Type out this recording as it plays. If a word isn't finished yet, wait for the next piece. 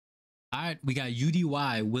All right, we got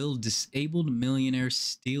UDY. Will disabled millionaire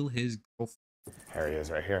steal his girlfriend? Here he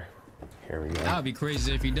is right here. Here we go. That would be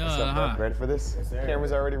crazy if he does, What's up, huh? bro? Ready for this? Yes,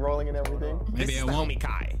 Camera's already rolling and everything. Maybe This is the homie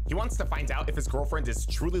Kai. He wants to find out if his girlfriend is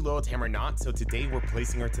truly loyal to him or not, so today we're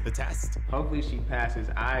placing her to the test. Hopefully she passes.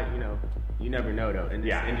 You never know though. In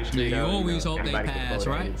this industry, Yeah, you always hope they anybody can pass, fold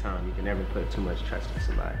at right? any time. You can never put too much trust in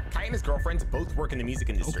somebody. Kai and his girlfriend both work in the music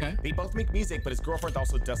industry. Okay. They both make music, but his girlfriend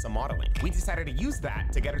also does some modeling. We decided to use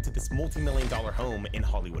that to get her to this multi-million-dollar home in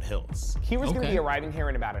Hollywood Hills. Kira's gonna Okay. be arriving here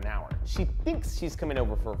in about an hour. She thinks she's coming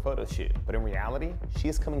over for a photo shoot, but in reality, she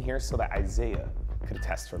is coming here so that Isaiah could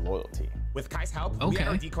test her loyalty. With Kai's help, we Okay. had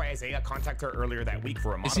our decoy Isaiah contact her earlier that week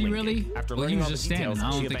for a Is he modeling really? gig. After Well, he learning was all the just standing. details,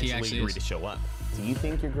 I don't she think he eventually actually agreed is. to show up. Do you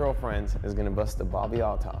think your girlfriend is gonna bust a Bobby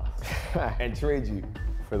Altoff and trade you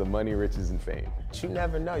for the money, riches, and fame? You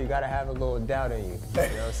never know. You gotta have a little doubt in you. You know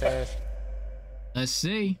what I'm saying? Let's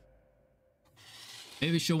see.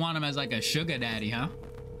 Maybe she'll want him as like a sugar daddy, huh?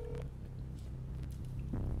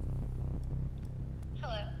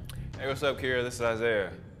 Hello. Hey, what's up, Kira? This is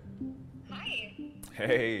Isaiah. Hi.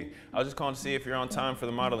 Hey, I was just calling to see if you're on time for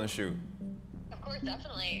the modeling shoot. Of course,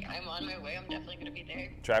 definitely. I'm on my way. I'm definitely gonna be there.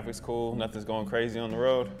 Traffic's cool, nothing's going crazy on the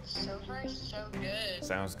road. So far, so good.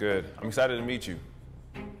 Sounds good. I'm excited to meet you.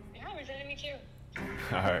 Yeah, I'm excited to meet you.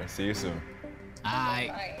 All right, see you soon. Alright.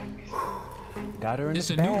 Bye. Got her in This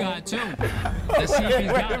the is a new guy too. Let's see if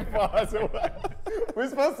he's got it. Pause. We're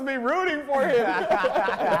supposed to be rooting for him.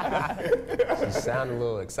 She sounded a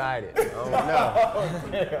little excited. I don't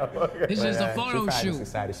know. This is a She photo probably just shoot.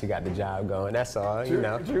 excited she got the job going. That's all. You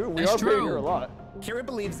know. True, we That's are paying true. her a lot. Kira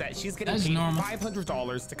believes that she's getting That's paid normal.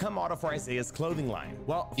 $500 to come model for Isaiah's clothing line.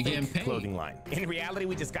 Well, You getting fake paid. clothing line. In reality,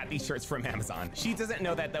 we just got these shirts from Amazon. She doesn't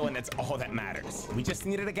know that though, and that's all that matters. We just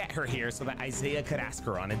needed to get her here so that Isaiah could ask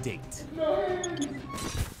her on a date.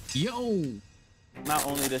 Yo. Not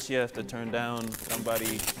only does she have to turn down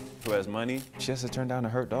somebody who has money, she has to turn down a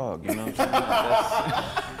hurt dog, you know what I'm saying?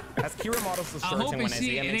 That's- As Kira models the I shirts hope and when you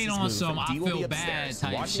see Isaiah it makes ain't his on move, some I Dee will be feel bad upstairs,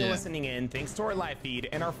 type watching shit. and listening in thanks to our live feed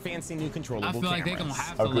and our fancy new controllable I feel like they're cameras. gonna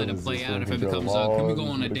have to let it play out if it becomes a can we go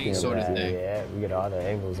on a date sort of thing. Yeah, we get all the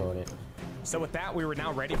angles on it. So with that, we were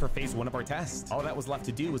now ready for phase 1 of our test. All that was left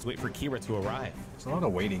to do was wait for Kira to arrive. There's a lot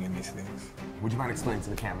of waiting in these things. Would you mind explaining to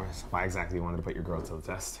the cameras why exactly you wanted to put your girl to the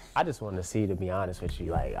test? I just wanted to see, to be honest with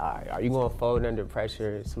you, like, all right, are you gonna fold under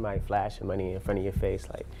pressure? Somebody flashing money in front of your face,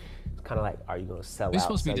 like, it's kind of like, are you gonna sell He's out?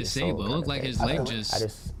 supposed to be sell your soul disabled. It kinda look like thing? his leg just. I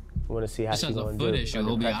just want to see how Just she's has a gonna foot do issue. under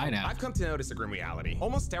He'll be pressure. eyed out. I've come to notice a grim reality.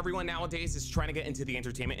 Almost everyone nowadays is trying to get into the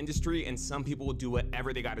entertainment industry, and some people will do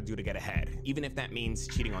whatever they gotta do to get ahead, even if that means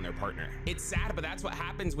cheating on their partner. It's sad, but that's what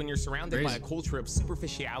happens when you're surrounded by a Crazy. culture of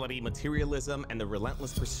superficiality, materialism, and the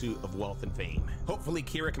relentless pursuit of wealth and fame. Hopefully,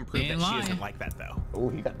 Kira can prove Ain't that she lying. isn't like that, though. Oh,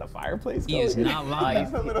 he got the fireplace He going. is not lying.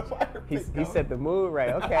 He's a little fireplace He set the mood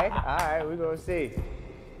right. Okay, all right, we're gonna see.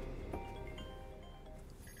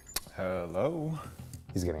 Hello?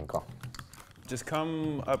 He's getting a call. Just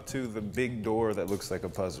come up to the big door that looks like a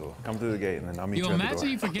puzzle. Come through the gate and then I'll meet Yo, you at the door. imagine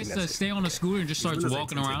he forgets to stay on the scooter and just starts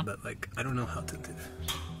walking around. But like, I don't know how tinted.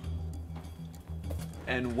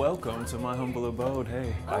 And welcome to my humble abode.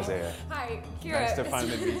 Hey, Isaiah. Hi, Kira. Nice to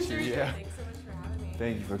finally meet you. Yeah. Thanks so much for having me.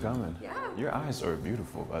 Thank you for coming. Yeah. Your eyes are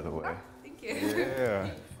beautiful, by the way. Thank you. Yeah.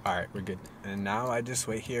 All right, we're good. And now I just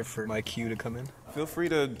wait here for my cue to come in. Feel free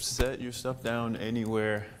to set your stuff down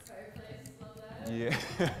anywhere. Yeah.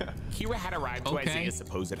 Kira had arrived to Okay. Isaiah's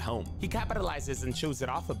supposed home. He capitalizes and shows it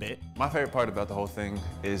off a bit. My favorite part about the whole thing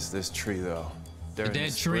is this tree, though. During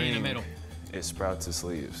dead tree in the spring, middle. It sprouts its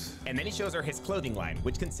leaves. And then he shows her his clothing line,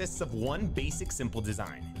 which consists of one basic, simple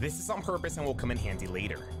design. This is on purpose and will come in handy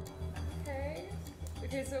later. Okay.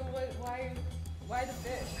 Okay, so why the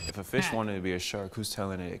fish? If a fish wanted to be a shark, who's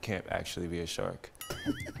telling it it can't actually be a shark?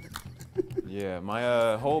 Yeah,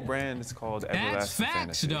 my whole brand is called That's Everlasting facts,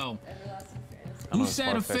 Fantasy. though. Everlasting fantasy. I know Who it's said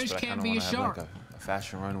a far-fetched, fish but I can't kinda be a wanna have, shark? like, a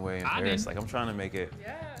fashion runway in I Paris. didn't. Like, I'm trying to make it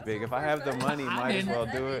Yeah, that's big. what If I have the we're money, I might as didn't. well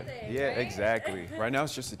That's do it. everything, Yeah, right? exactly. Right now,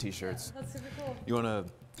 it's just the t-shirts. That's super cool. You wanna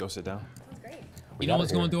go sit down? That's great. You know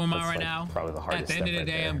what's going through my mind right That's, now? probably the At hardest the end of the step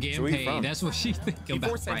day, right I'm there. getting So where you paid. from? That's what she's thinking Before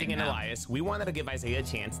about sending right in now. Elias, we wanted to give Isaiah a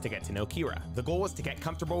chance to get to know Kira. The goal was to get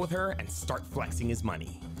comfortable with her and start flexing his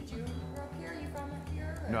money. Did you grow up here? You from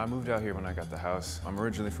here? No, I moved out here when I got the house. I'm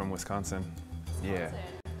originally from Wisconsin. Yeah.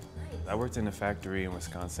 I worked in a factory in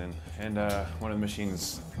Wisconsin, and one of the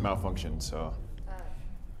machines malfunctioned, so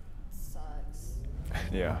Sucks.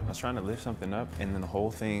 yeah. I was trying to lift something up, and then the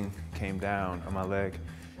whole thing came down on my leg.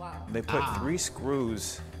 Wow. They put 3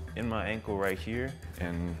 screws in my ankle right here,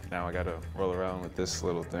 and now I gotta roll around with this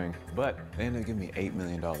little thing. But they ended up giving me $8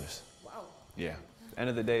 million. Wow. Yeah. End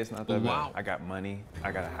of the day, it's not that Wow. bad. I got money.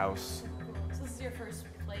 I got a house. So this is your first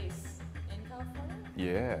place in California?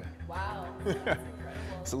 Yeah. Wow. That's incredible.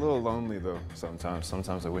 It's a little lonely though sometimes.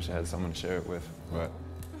 Sometimes I wish I had someone to share it with, but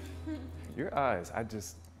your eyes,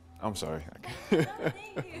 I'm sorry. Thank you.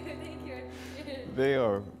 Thank you. They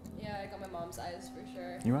are. Yeah, I got my mom's eyes for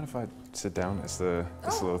sure. You mind if I sit down? This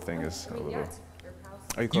little thing is I a mean, little. yeah, it's your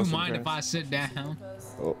house. Are you Do you close to the mind if parents? I sit down?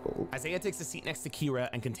 Isaiah takes a seat next to Kira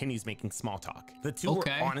and continues making small talk. The two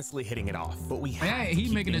Okay. are honestly hitting it off, but we have Hey, to he's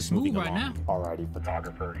keep making it things moving smooth right along. now. Alrighty,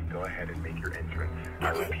 photographer, go ahead and make your entrance. I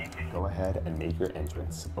repeat, go ahead and make your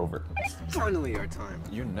entrance. Over. Finally, our time.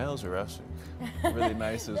 Your nails are actually really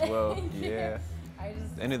nice as well. Yeah. I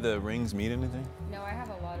just, Any of the rings mean anything? no, I have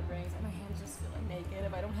a lot of rings. And my hands just feel like naked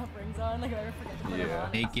if I don't have rings on. Like, I never forget to put them Yeah.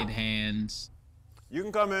 on. Naked hands. You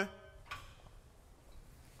can come in.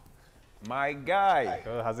 My guy.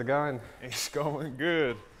 Oh, how's it going? It's going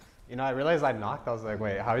good. You know, I realized I knocked. I was like,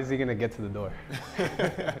 wait, how is he gonna get to the door?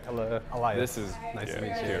 Hello, Elias. This is Nice to yeah, meet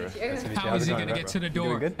you. Kira. Nice to meet you. How How's is it he going, gonna bro? get to the You doing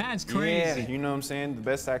door? good? That's Yeah, crazy. you know what I'm saying? The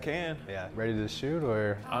best I can. Yeah, ready to shoot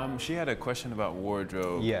or? She had a question about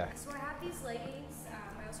wardrobe. Yeah. So I have these leggings. I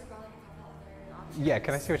also got like a couple other options. Yeah,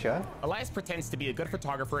 can I see what you have? Elias pretends to be a good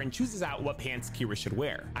photographer and chooses out what pants Kira should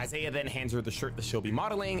wear. Isaiah then hands her the shirt that she'll be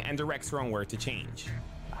modeling and directs her on where to change.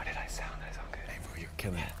 How did I sound? Did I sound good? Hey, bro, you're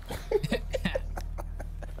killing it.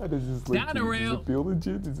 How does this Down the rail. Does it feel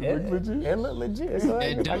legit? Does it look legit? It look legit. So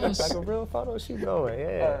It I got does. like a real photo shoot going.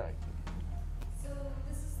 Yeah. So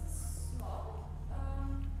this is the small.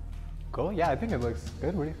 Cool. Yeah, I think it looks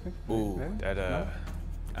good. What do you think? Ooh, Yeah? that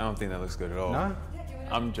I don't think that looks good at all. No?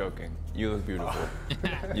 I'm joking. You look beautiful.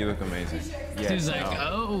 You look amazing. She's like,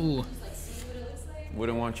 oh.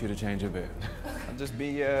 Wouldn't want you to change a bit. I'll just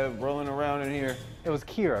be rolling around in here. It was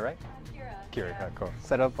Kira, right? Kira, okay, cool.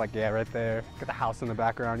 Set up like, yeah, right there. Get the house in the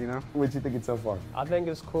background, you know? What you thinking so far? I think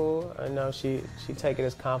it's cool. I know she take it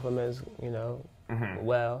as compliments, you know.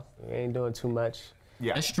 Well, we ain't doing too much.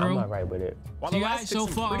 Yeah. That's I'm true. all right with it. While You Elias guys took so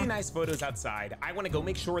some far. pretty nice photos outside, I want to go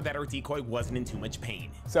make sure that our decoy wasn't in too much pain.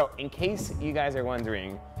 So, in case you guys are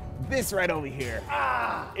wondering, this right over here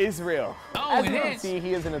is real. Oh, As it you can is. see,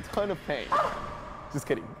 he is in a ton of pain. Just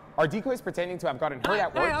kidding. Our decoy is pretending to have gotten hurt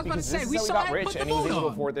at Hey, work I was about to because say, this is we how he saw got that. rich Put the and he was phone able to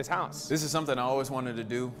on. afford this house. This is something I always wanted to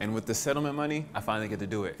do, and with the settlement money, I finally get to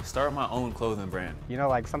do it. Start my own clothing brand. You know,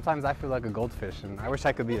 like sometimes I feel like a goldfish and I wish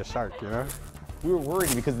I could be a shark, you know? We were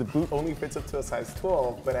worried because the boot only fits up to a size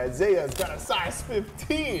 12, but Isaiah's got a size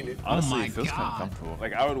 15. Honestly, my it feels kind God. of comfortable.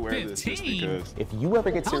 Like, I would wear this just 15? because. If you ever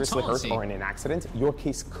get How seriously tall is hurt he? or in an accident, your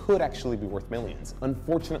case could actually be worth millions.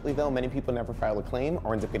 Unfortunately, though, many people never file a claim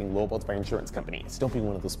or end up getting lowballed by insurance companies. Don't be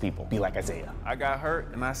one of those people. Be like Isaiah. I got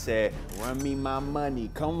hurt, and I said, run me my money,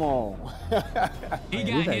 come on. He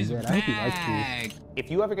got guys his good. I think he likes bag. If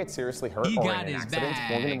you ever get seriously hurt He or got in an his accident,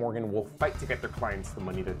 bag. Morgan & Morgan will fight to get their clients the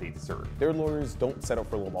money that they deserve. Their lawyers don't settle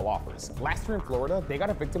for lowball offers. Last year in Florida, they got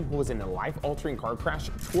a victim who was in a life-altering car crash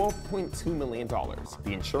 $12.2 million.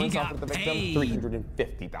 The insurance He got offered the victim paid.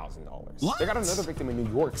 $350,000. What? They got another victim in New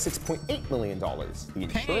York, $6.8 million. The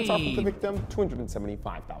insurance offered the Paid. victim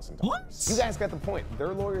 $275,000. What? You guys got the point.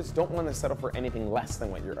 Their lawyers don't want to settle for anything less than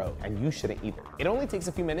what you're owed, and you shouldn't either. It only takes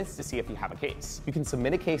a few minutes to see if you have a case. You can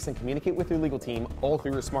submit a case and communicate with your legal team all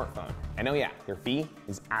through your smartphone. And oh yeah, your fee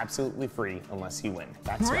is absolutely free unless you win.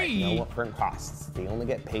 That's right, Free? no upfront costs. They only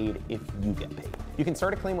get paid if you get paid. You can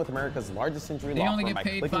start a claim with America's largest injury They law only firm get by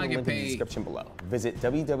paid clicking if I the get link in the paid. description below. Visit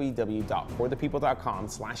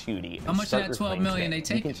www.forthepeople.com/UD and How much of start that your 12 claim million today. they You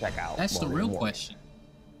take? can check out That's the Morgan real & Morgan. question.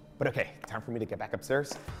 But okay, time for me to get back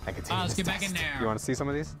upstairs and continue Let's this get back in test. there. You want to see some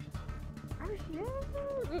of these? Oh, yeah.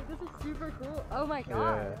 Wait, this is super cool. Oh my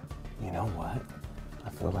god. You know what? I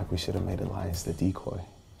feel like we should have made Elias the decoy.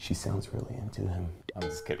 She sounds really into him. I'm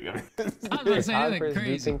just kidding. I was about to say, that look Photographers do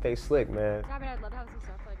crazy. think they slick, man. I mean, I'd love to have some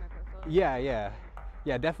stuff like my profile. Yeah, yeah.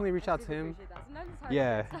 Yeah, definitely reach out to him. Appreciate that. Sometimes it's hard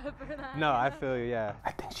Yeah. to get stuff for that. No, I feel you, yeah.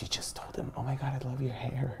 I think she just told him, oh my God, I love your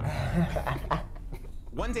hair.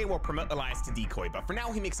 One day we'll promote Elias to decoy, but for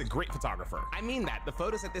now he makes a great photographer. I mean that, the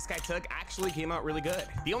photos that this guy took actually came out really good.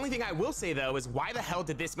 The only thing I will say though is why the hell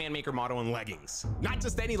did this man make her model in leggings? Not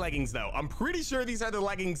just any leggings though, I'm pretty sure these are the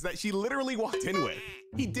leggings that she literally walked in with.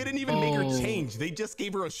 He didn't even make her Oh. change, they just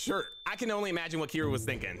gave her a shirt. I can only imagine what Kira was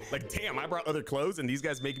thinking. Like, damn, I brought other clothes and these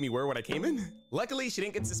guys making me wear what I came in? Luckily, she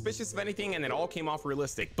didn't get suspicious of anything and it all came off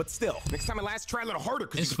realistic. But still, next time Elias, try a little harder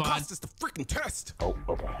because It's you could fine. cost us the freaking test. Oh,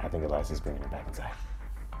 okay. I think Elias is bringing it back inside.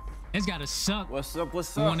 It's gotta suck. What's up?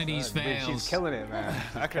 What's One of these Dude, fails. she's killing it, man.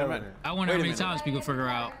 I can imagine. I wonder Wait how a many minute. times people figure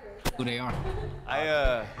out who they are.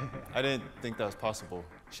 I didn't think that was possible.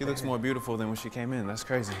 She looks more beautiful than when she came in. That's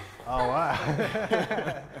crazy. Oh,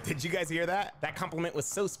 wow. Did you guys hear that? That compliment was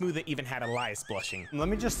so smooth it even had Elias blushing. Let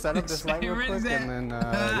me just set up this light real quick, and then,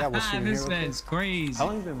 yeah, we'll shoot This here. man's crazy. How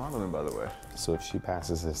long have you been modeling, by the way? So if she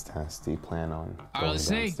passes this test, do you plan on right, going let's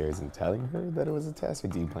see. downstairs and telling her that it was a test, or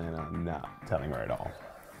do you plan on not telling her at all?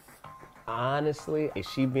 Honestly, if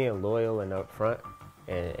she being loyal and upfront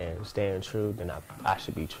and staying true, then I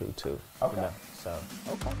should be true too. Okay. You know? So.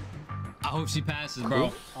 Okay. I hope she passes,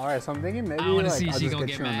 bro. All right, so I'm thinking maybe I wanna like, see I'll she just gonna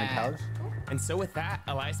get get you on the mad. couch. And so with that,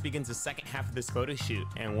 Elias begins the second half of this photo shoot.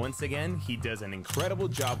 And once again, he does an incredible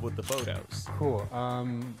job with the photos. Cool.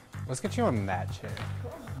 Let's get you on that chair.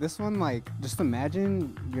 This one, like, just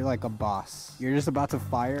imagine you're like a boss. You're just about to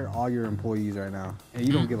fire all your employees right now, and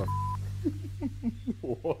you don't give a.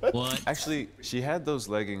 What? Actually, she had those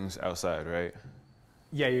leggings outside, right?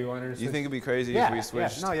 Yeah, you want her to. You think it'd be crazy Yeah, if we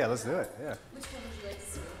switched? Yeah. No, yeah, let's do it. Yeah. Which one would you like to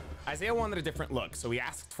see? Isaiah wanted a different look, so he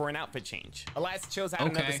asked for an outfit change. Elias chose out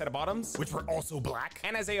another Okay. set of bottoms, which were also black,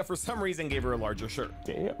 and Isaiah, for some reason, gave her a larger shirt.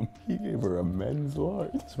 Damn, he gave her a men's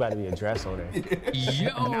large. It's about to be a dress on her. Yo.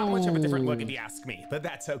 Not much of a different look if you ask me, but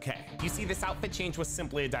that's okay. You see, this outfit change was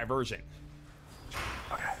simply a diversion.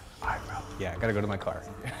 Okay. All right, bro. Yeah, I gotta go to my car.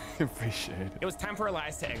 Appreciate it. It was time for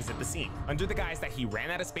Elias to exit the scene, under the guise that he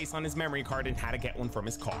ran out of space on his memory card and had to get one from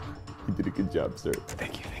his car. You did a good job, sir.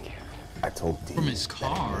 Thank you, thank you. I told Dee From his that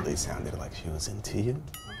car. it really sounded like she was into you,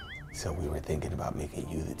 so we were thinking about making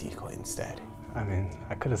you the decoy instead. I mean,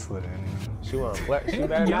 I could have slid in. She want to flirt. She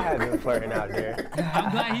better not have been flirting out there.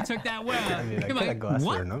 I'm glad he took that well. I mean, I You're could have glassed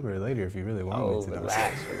what? her number later if you really want Oh, me to.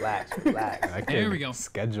 relax, relax, relax. I could There we go.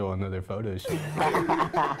 schedule another photo shoot.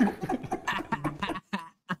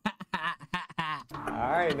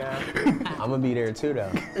 All right now. I'm gonna be there too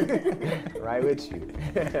though. Right with you.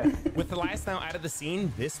 With Elias now out of the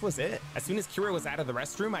scene, this was it. As soon as Kira was out of the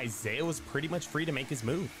restroom, Isaiah was pretty much free to make his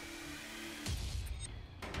move.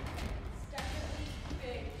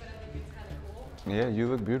 Yeah, you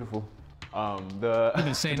look beautiful. I've The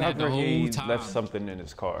been saying that the photographer, whole he time. left something in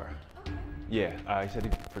his car. Yeah, he said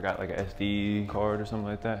he forgot like a SD card or something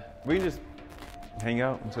like that. We can just hang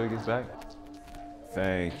out until he gets back.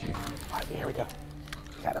 Thank you. All right, here we go.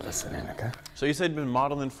 You gotta listen in, okay? So you said you've been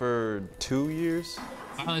modeling for 2 years?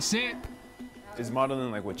 All right, let's see it. Is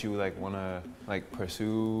modeling like what you like wanna like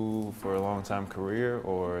pursue for a long time career,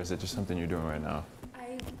 or is it just something you're doing right now?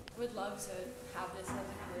 I would love to have this as a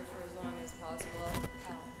career for as long as possible.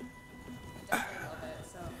 I definitely love it,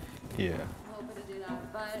 so Yeah. I'm hoping to do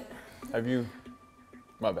that. But Have you?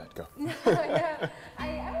 My bad. Go. yeah, I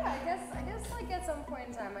don't know. I guess like at some point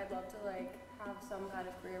in time, I'd love to like have some kind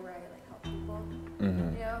of career where I like help people.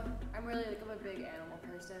 Mm-hmm. You know, I'm a big animal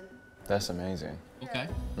person. That's amazing. Okay.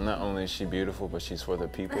 Not only is she beautiful, but she's for the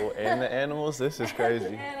people and the animals. This is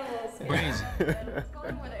crazy. Animals. Crazy.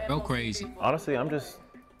 Going where the Real animals crazy. people. Honestly,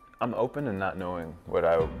 I'm open to not knowing what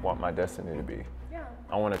I want my destiny to be. Yeah.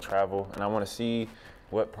 I want to travel and I want to see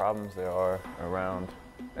what problems there are around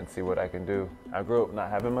and see what I can do. I grew up not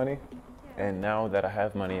having money, and now that I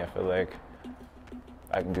have money, I feel like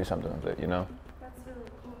I can do something with it, you know? That's really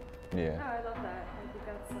cool. Yeah. No, I love that. I think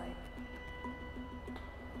that's like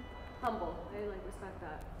humble. I like respect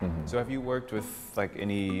that. So have you worked with like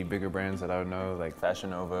any bigger brands that I would know, like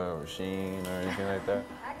Fashion Nova or Shein or anything like that?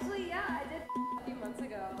 Actually, yeah, I did a few months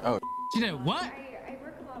ago. Oh, She did what? I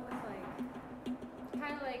work a lot with like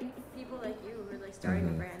kind of like people like you who are like starting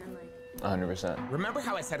a brand and like 100%. Remember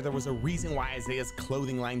how I said there was a reason why Isaiah's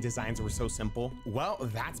clothing line designs were so simple? Well,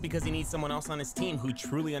 that's because he needs someone else on his team who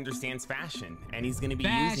truly understands fashion, and he's gonna be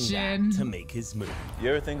using Fashion. that to make his move. You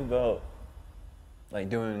ever think about like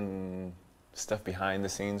doing stuff behind the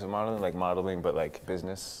scenes of modeling, like modeling, but like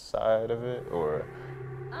business side of it, or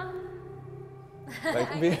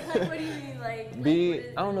like be, what do you mean like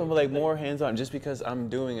I don't know, but like more hands-on, just because I'm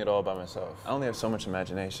doing it all by myself. I only have so much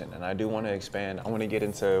imagination, and I do want to expand. I want to get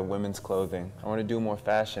into women's clothing. I want to do more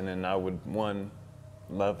fashion, and I would, one,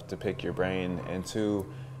 love to pick your brain, and two,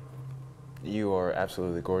 you are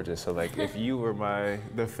absolutely gorgeous. So like, if you were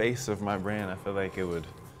the face of my brand, I feel like it would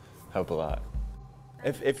help a lot.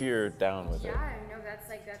 If you're down with it. Yeah, no, that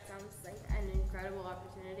sounds like an incredible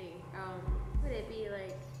opportunity. Would it be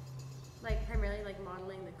like primarily like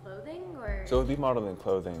modeling the clothing or? So it would be modeling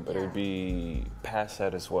clothing, but it would be past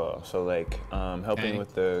that as well. So like helping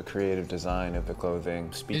with the creative design of the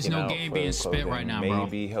clothing, speaking no out game for being the spit clothing, right now, bro.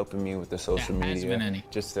 maybe helping me with the social There hasn't media, been any.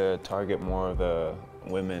 just to target more of the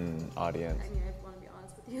women audience. I mean, I want to be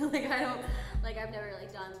honest with you. Like I've never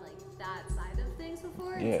like done like that side of things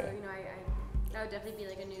before. Yeah. So you know, that would definitely be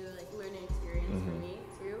like a new like learning experience for me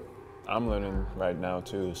too. I'm learning right now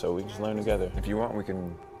too, so we can just learn together. If you want, we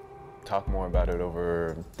can talk more about it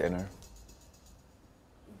over dinner.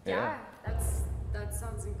 Yeah, that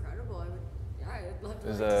sounds incredible. I'd love to.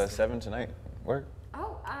 Is 7 tonight work?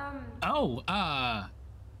 Oh,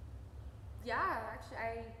 yeah,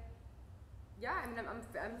 actually, I mean, I'm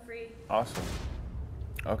free. Awesome.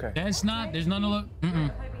 Okay. That's not. There's none of look. I'll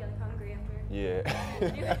probably be like hungry after.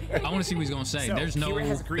 Yeah. I want to see what he's gonna say. So, There's no Kira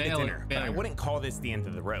has agreed to failure. dinner, but I wouldn't call this the end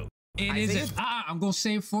of the road. It isn't. I'm gonna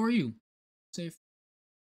say it for you.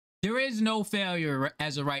 There is no failure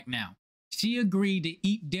as of right now. She agreed to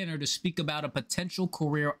eat dinner to speak about a potential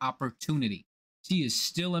career opportunity. She is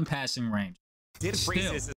still in passing range.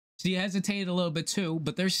 Still. She hesitated a little bit too,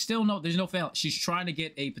 but there's no failure. She's trying to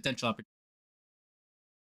get a potential opportunity.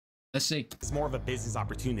 Let's see. It's more of a business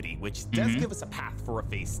opportunity, which does give us a path for a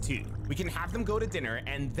phase 2. We can have them go to dinner,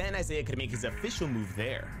 and then Isaiah could make his official move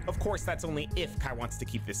there. Of course, that's only if Kai wants to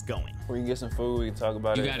keep this going. We can get some food, we can talk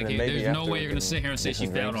about You it. gotta and then get, maybe there's no after way we you're gonna can sit here and say get she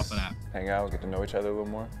some failed drinks, off of that. Hang out, get to know each other a little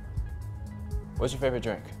more. What's your favorite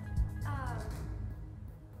drink? I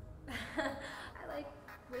like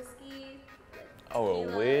whiskey. Oh,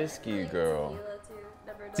 a whiskey girl.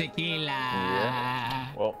 Tequila. Yeah.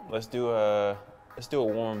 Well, let's do a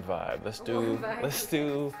warm vibe.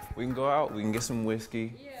 We can go out, we can get some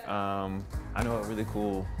whiskey. I know a really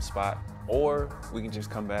cool spot. Or we can just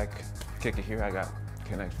come back, kick it here. I got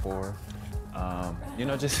Connect 4. You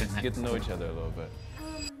know, just get to know each other a little bit.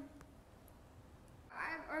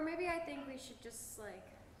 Or maybe I think we should just like,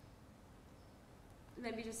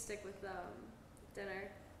 maybe just stick with dinner.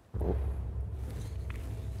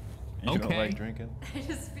 You don't like drinking? I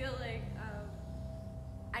just feel like,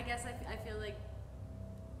 I guess I feel like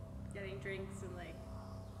getting drinks and like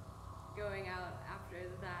going out after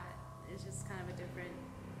that is just kind of a different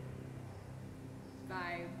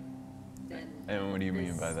vibe than. And what do you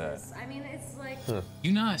mean by that? I mean, it's like.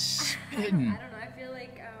 You're not spitting. I don't know. I feel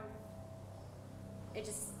like it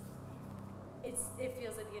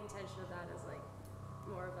feels like the intention of that is like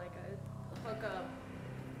more of like a hookup.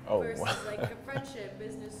 Versus like a friendship,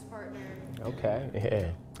 business partner. Okay,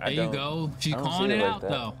 yeah. There you go. She's calling it out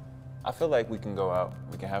though. I feel like we can go out,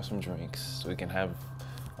 we can have some drinks, we can have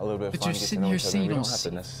a little bit of But fun, you're get to sitting know here each other. saying We you don't don't have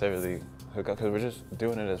to necessarily hook up because we're just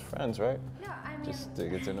doing it as friends, right? Yeah, I mean. Just to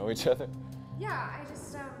get to know each other. Yeah, I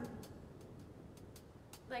just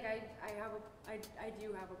like I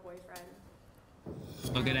do have a boyfriend.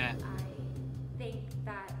 Look at that. I think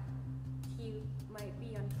that he might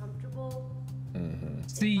be uncomfortable.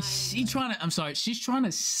 See, she's trying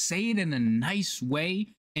to say it in a nice way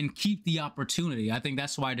and keep the opportunity. I think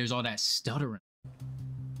that's why there's all that stuttering.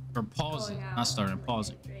 Or pausing. Not stuttering,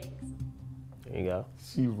 pausing. There you go.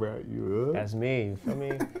 She wrap you up. That's me, you feel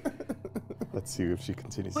me? Let's see if she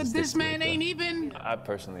continues But to this stick to man it, ain't though. even. I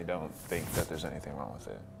personally don't think that there's anything wrong with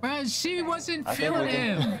it. Bruh, she wasn't I think feeling we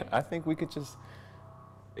can- him. I think we could just,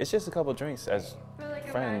 it's just a couple drinks as But like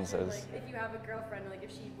friends. imagine, As like if you have a girlfriend, like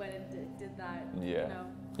if she went and did that. Yeah. You know.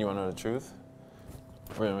 You want to know the truth?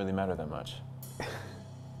 It wouldn't really matter that much.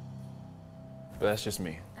 But that's just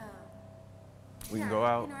me. We can go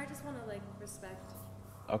out. You know, I just want to like respect.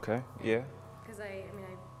 Okay. Yeah. Because I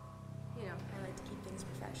like to keep things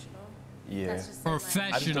professional. Yeah. That's just like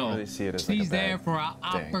Professional. I just don't really see it as like She's a there bad for an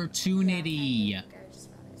thing. opportunity. I would just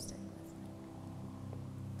rather stick with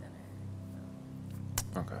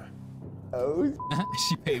dinner. Okay. Oh.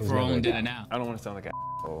 She paid for her own dinner now. I don't want to sound like an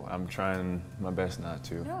asshole. I'm trying my best not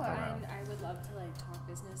to. No, around. I would love to like talk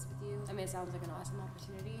business with you. I mean, it sounds like an awesome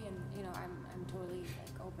opportunity, and you know, I'm totally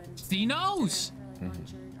like open. She knows. For like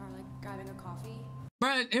lunch or like grabbing a coffee.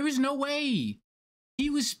 Bruh, there was no way. He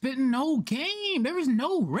was spitting no game. There was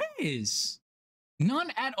no riz.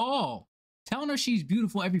 None at all. Telling her she's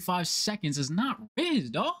beautiful every 5 seconds is not riz,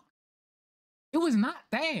 dog. It was not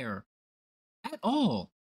there. At all.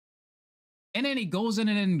 And then he goes in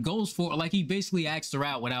and then goes for it. Like he basically asked her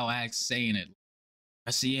out without saying it.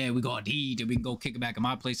 I said, yeah, we go to eat and we can go kick it back at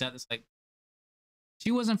my place. It's like, she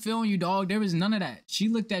wasn't feeling you, dog. There was none of that. She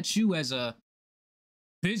looked at you as a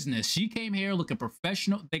business. She came here looking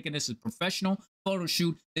professional, thinking this is professional photo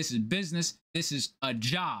shoot. This is business. This is a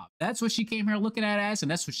job. That's what she came here looking at as, and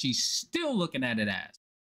that's what she's still looking at it as.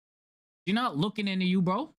 She's not looking into you,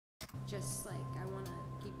 bro. Just like I want to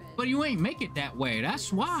keep it. But you ain't make it that way.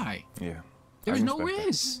 That's why. Yeah. There's I no respect that.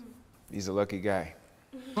 riz. He's a lucky guy.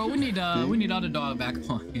 Bro, we need other dog back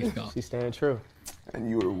on. Here you go. She's staying true. And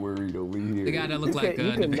you were worried over here. The guy that looked like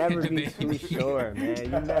you can never be the too sure, man.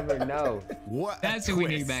 You never know. What? That's who we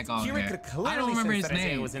need back on Kira there. could clearly I don't remember sense his that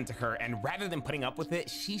Isaiah name. was into her, and rather than putting up with it,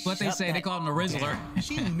 she What they shut say, they that call him the Rizzler. down.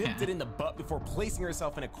 She nipped it in the butt before placing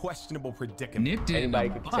herself in a questionable predicament. Nipped it in Anybody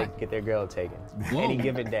the could butt. get their girl taken Whoa. any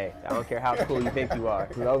given day. I don't care how cool you think you are.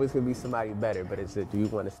 There's always gonna be somebody better, but it's do you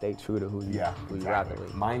want to stay true to who you rocking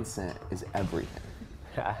with? Mindset is everything.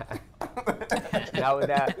 Not with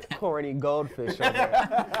that corny goldfish over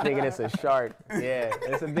there, thinking it's a shark. Yeah,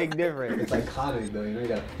 it's a big difference. It's psychotic though, you know, you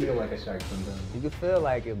gotta feel like a shark sometimes. You can feel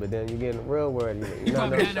like it, but then you get in the real world, you're not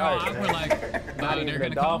no Probably shark. we're like, Not they're even a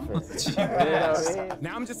gonna come. dolphin. You know what I mean?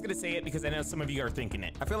 Now I'm just gonna say it because I know some of you are thinking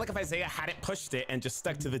it. I feel like if Isaiah hadn't pushed it and just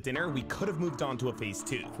stuck to the dinner, we could have moved on to a phase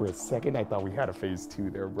 2. For a second, I thought we had a phase 2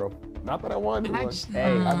 there, bro. Not that I wanted one.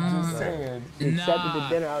 Hey, I'm just saying. You accepted the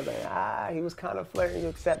dinner. I was like, he was kind of flirting. You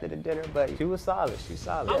accepted the dinner, but she was solid. She's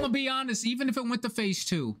solid. I'm gonna be honest, even if it went to phase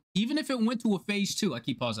 2, even if it went to a phase 2, I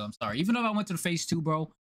keep pausing, I'm sorry. Even if I went to the phase 2,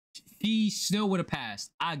 bro, she still would have passed.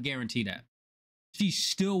 I guarantee that. She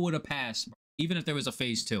still would have passed, bro, even if there was a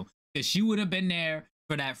phase 2. Because she would have been there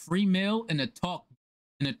for that free meal and the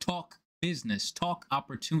talk business, talk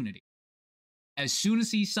opportunity. As soon as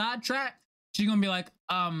he sidetracked, she's gonna be like,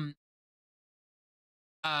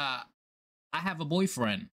 I have a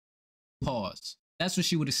boyfriend. Pause. That's what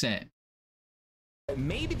she would have said.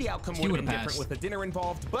 Maybe the outcome would have been different with the dinner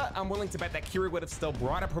involved, but I'm willing to bet that Kira would have still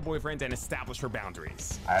brought up her boyfriend and established her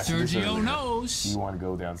boundaries. Sergio knows. Do you want to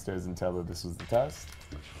go downstairs and tell her this was the test?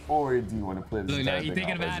 Or do you want to play this Look, now entire you thing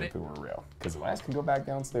thinking off about as if it? it were real? Because Wes can go back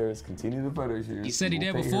downstairs, continue the photo shoot. He said he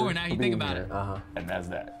we'll did pay before, her and now he for think being about here, it. And that's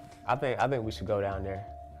that. I think we should go down there.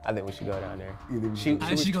 I think we should go down there. She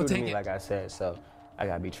How was she true gonna to take me, it? like I said, so I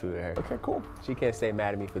gotta be true to her. Okay, cool. She can't stay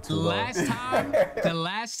mad at me for too long. The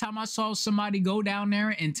last time I saw somebody go down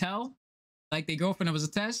there and tell, like their girlfriend it was a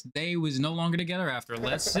test, they was no longer together after.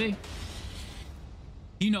 Let's see.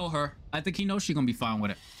 He know her. I think he knows she gonna be fine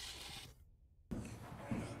with it.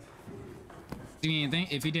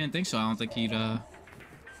 If he didn't think so, I don't think he'd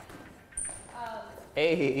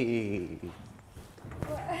Hey.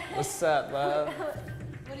 What's up, love? What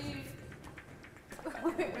are you?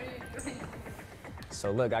 What are you doing? So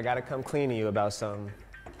look, I gotta come clean to you about something.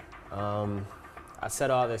 I set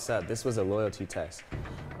all this up. This was a loyalty test.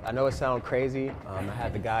 I know it sounds crazy. I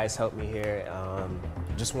had the guys help me here.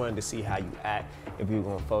 Just wanted to see how you act if you were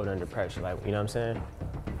gonna fold under pressure, like, you know what I'm saying?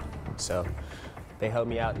 So they helped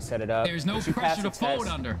me out and set it up. There's no But you pressure passed to the fold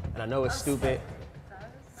test, under. And I know it's stupid.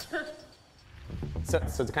 So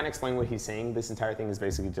to kind of explain what he's saying, this entire thing is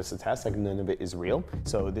basically just a test, like none of it is real.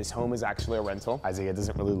 So this home is actually a rental. Isaiah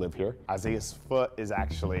doesn't really live here. Isaiah's foot is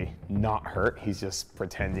actually not hurt. He's just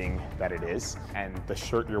pretending that it is. And the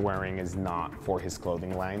shirt you're wearing is not for his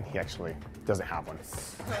clothing line. He actually doesn't have one.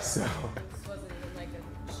 So This wasn't even like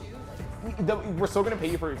a shoe. we're still gonna pay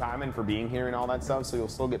you for your time and for being here and all that stuff, so you'll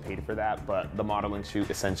still get paid for that, but the modeling shoot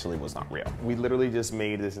essentially was not real. We literally just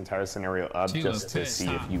made this entire scenario up just to see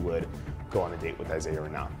if you would go on a date with Isaiah or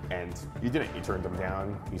not. And you didn't. You turned him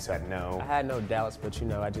down. You said no. I had no doubts, but you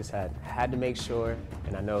know, I just had to make sure.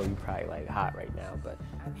 And I know you probably like hot right now, but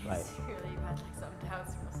like Clearly, you had like some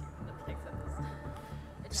doubts for us to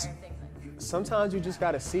this entire thing. Like, sometimes you just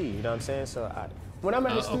gotta see. You know what I'm saying? So when I'm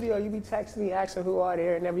at the studio, you be texting me, asking who are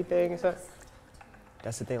there and everything and stuff.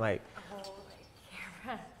 That's the thing, like. a whole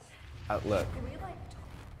like camera. Look. Can we like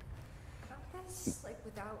talk about this like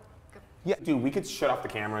without? Yeah, dude, we could shut off the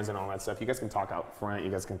cameras and all that stuff. You guys can talk out front.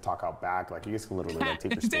 You guys can talk out back. Like, you guys can literally like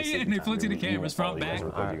take your space. They flip to the cameras, front, back. All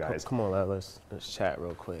right, come on, let's chat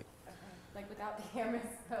real quick. Like without the cameras.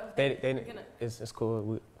 So It's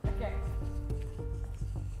cool. Okay.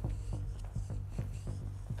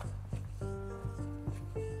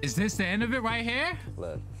 Is this the end of it right here?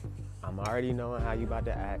 Look, I'm already knowing how you about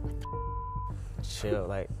to act. Chill,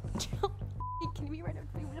 like. Chill. Can you be right up?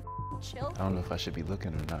 Chill. I don't know if I should be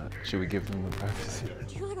looking or not. Should we give them the privacy?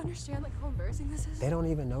 Do you like understand like how embarrassing this is? They don't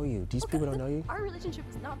even know you. These people don't know you. Our relationship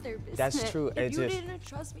is not their business. That's true. If It's you just- didn't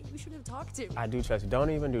trust me, you should have talked to me. I do trust you. Don't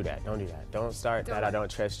even do that. Don't do that. Don't start that I don't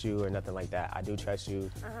trust you or nothing like that. I do trust you.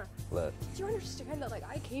 Look, Do you understand that like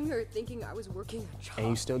I came here thinking I was working a job? and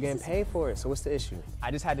you still getting paid for it. So what's the issue? I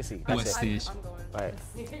just had to see. That's What's it. the issue? I'm going. Right.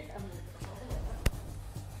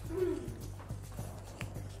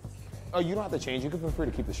 Oh, you don't have to change. You can feel free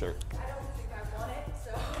to keep the shirt. I don't think I want it,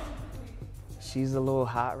 so. She's a little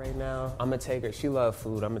hot right now. I'm gonna take her. She loves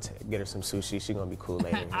food. I'm gonna get her some sushi. She gonna be cool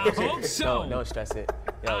later. I hope so. Don't stress it.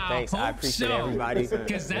 Yo, thanks. I hope appreciate so. everybody.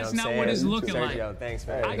 Because You know that's I'm not saying? what it's looking like. Sergio, thanks,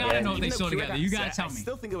 man. I gotta know if they Even still though Kira together. got You gotta upset, tell I me.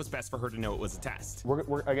 still think it was best for her to know it was a test. We're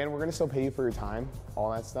gonna still pay you for your time,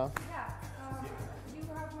 all that stuff. Yeah.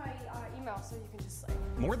 also you can just like.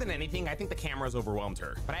 More than anything, I think the cameras overwhelmed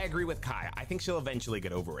her. But I agree with Kai. I think she'll eventually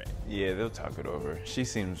get over it. Yeah, they'll talk it over. She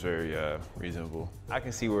seems very reasonable. I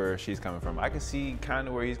can see where she's coming from. I can see kind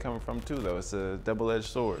of where he's coming from too, though. It's a double-edged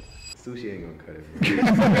sword. Sushi ain't gonna cut it.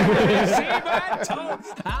 See, man?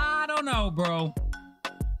 I don't know, bro.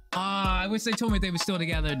 I wish they told me they were still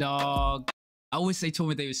together, dog. I wish they told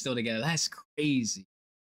me they were still together. That's crazy,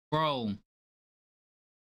 bro.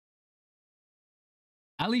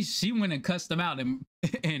 At least she went and cussed them out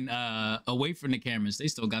and away from the cameras. They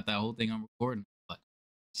still got that whole thing on recording. But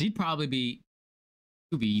she'd probably be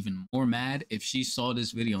even more mad if she saw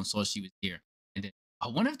this video and saw she was here. And then, I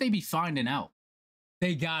wonder if they be finding out.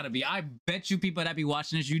 They gotta be. I bet you people that be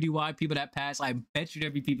watching this UDY, people that pass, I bet you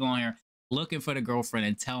there be people on here looking for the girlfriend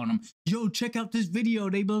and telling them, yo, check out this video.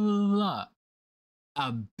 They blah, blah, blah, blah.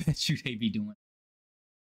 I bet you they be doing it.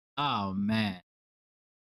 Oh, man.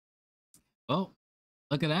 Well,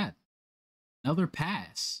 look at that. Another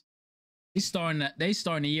pass. They starting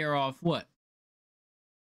the year off what?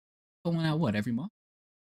 Going out what, every month?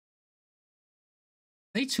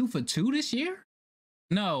 They 2 for 2 this year?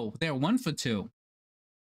 No, they're 1 for 2.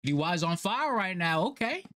 UDY's on fire right now.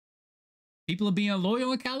 Okay. People are being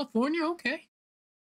loyal in California. Okay.